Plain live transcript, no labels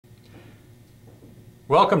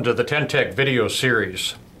Welcome to the Ten-Tec video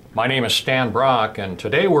series. My name is Stan Brock, and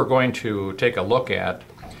today we're going to take a look at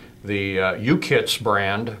the UKITS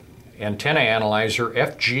brand antenna analyzer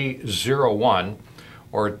Fg01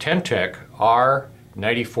 or Ten-Tec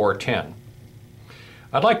R9410.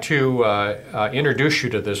 I'd like to introduce you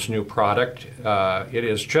to this new product. It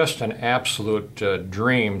is just an absolute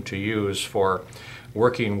dream to use for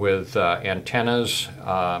working with antennas,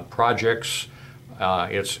 projects.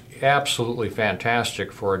 It's absolutely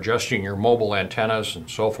fantastic for adjusting your mobile antennas and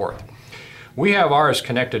so forth. We have ours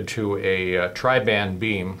connected to a tri-band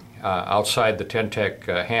beam outside the Ten-Tec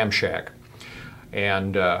ham shack.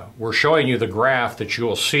 And we're showing you the graph that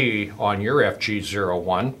you'll see on your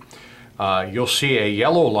Fg01. You'll see a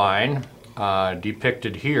yellow line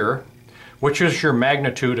depicted here, which is your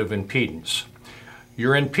magnitude of impedance.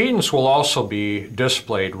 Your impedance will also be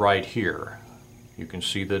displayed right here. You can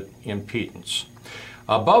see the impedance.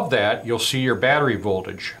 Above that, you'll see your battery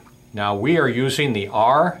voltage. Now, we are using the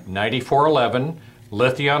R9411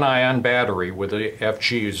 lithium-ion battery with the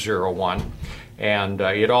Fg01, and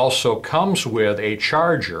it also comes with a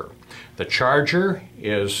charger. The charger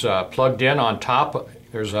is plugged in on top.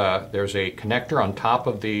 There's a connector on top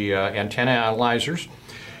of the antenna analyzers,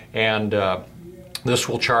 and this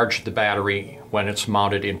will charge the battery when it's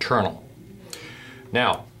mounted internal.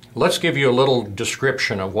 Now, let's give you a little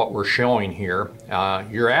description of what we're showing here.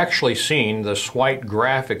 You're actually seeing this white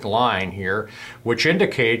graphic line here, which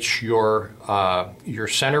indicates your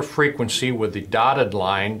center frequency with the dotted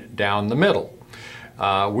line down the middle.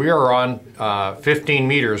 We are on 15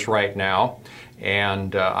 meters right now,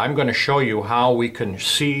 and I'm going to show you how we can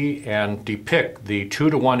see and depict the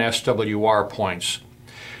 2-to-1 SWR points.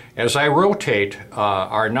 As I rotate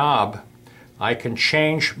our knob, I can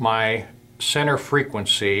change my center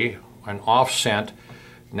frequency and offset.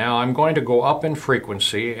 Now I'm going to go up in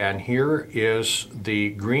frequency, and here is the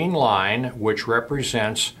green line, which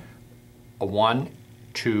represents a 1,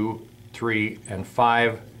 2, 3, and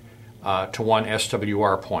 5 to 1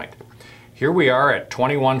 SWR point. Here we are at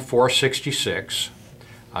 21,466.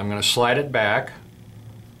 I'm going to slide it back,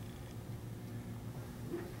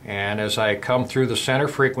 and as I come through the center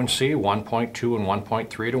frequency 1.2 and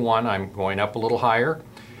 1.3 to 1, I'm going up a little higher,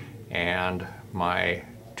 and my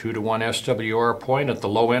 2-to-1 SWR point at the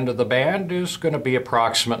low end of the band is going to be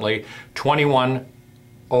approximately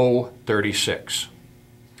 21,036.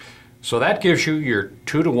 So that gives you your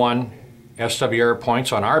 2-to-1 SWR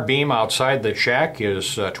points on our beam outside the shack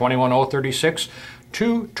is 21,036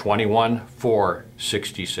 to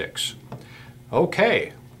 21,466.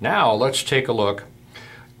 Okay, now let's take a look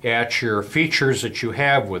at your features that you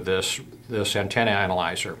have with this antenna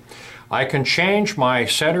analyzer. I can change my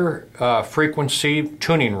center frequency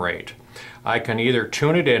tuning rate. I can either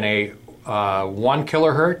tune it in a 1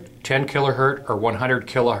 kilohertz, 10 kilohertz, or 100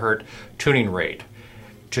 kilohertz tuning rate.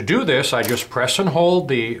 To do this, I just press and hold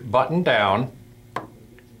the button down,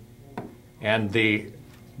 and the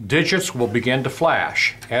digits will begin to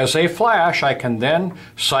flash. As they flash, I can then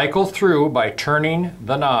cycle through by turning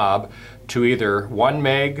the knob to either 1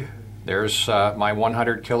 meg, there's my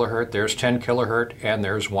 100 kilohertz, there's 10 kilohertz, and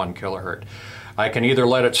there's 1 kilohertz. I can either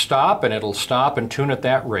let it stop and it'll stop and tune at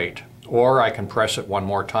that rate, or I can press it one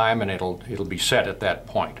more time and it'll be set at that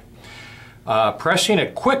point. Pressing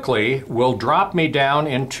it quickly will drop me down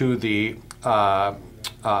into the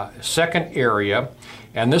second area,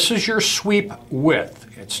 and this is your sweep width.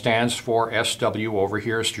 It stands for SW. Over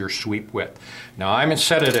here is your sweep width. Now I'm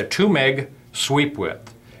set it at 2 meg sweep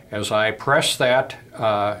width. As I press that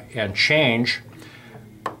and change,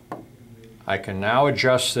 I can now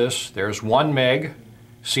adjust this. There's 1 meg.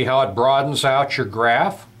 See how it broadens out your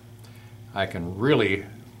graph? I can really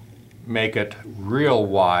make it real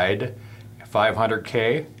wide.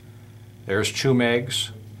 500K. There's 2 megs.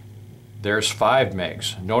 There's 5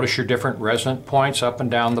 megs. Notice your different resonant points up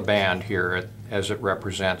and down the band here as it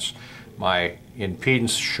represents. My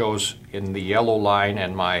impedance shows in the yellow line,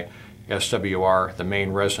 and my SWR, the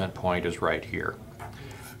main resonant point, is right here.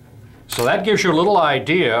 So that gives you a little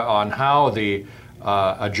idea on how the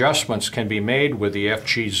adjustments can be made with the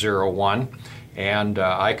Fg01, and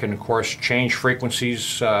I can of course change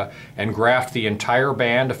frequencies and graph the entire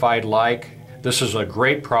band if I'd like. This is a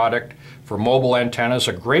great product for mobile antennas,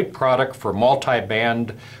 a great product for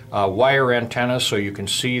multi-band wire antennas, so you can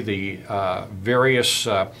see the various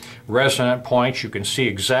resonant points. You can see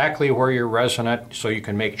exactly where you're resonant, so you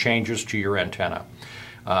can make changes to your antenna.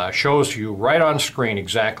 Shows you right on screen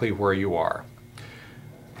exactly where you are.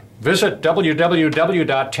 Visit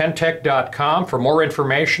www.tentec.com for more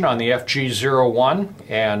information on the Fg01,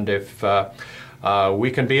 and if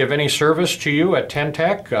We can be of any service to you at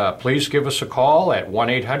Ten-Tec. Please give us a call at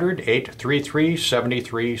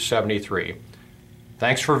 1-800-833-7373.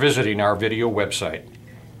 Thanks for visiting our video website.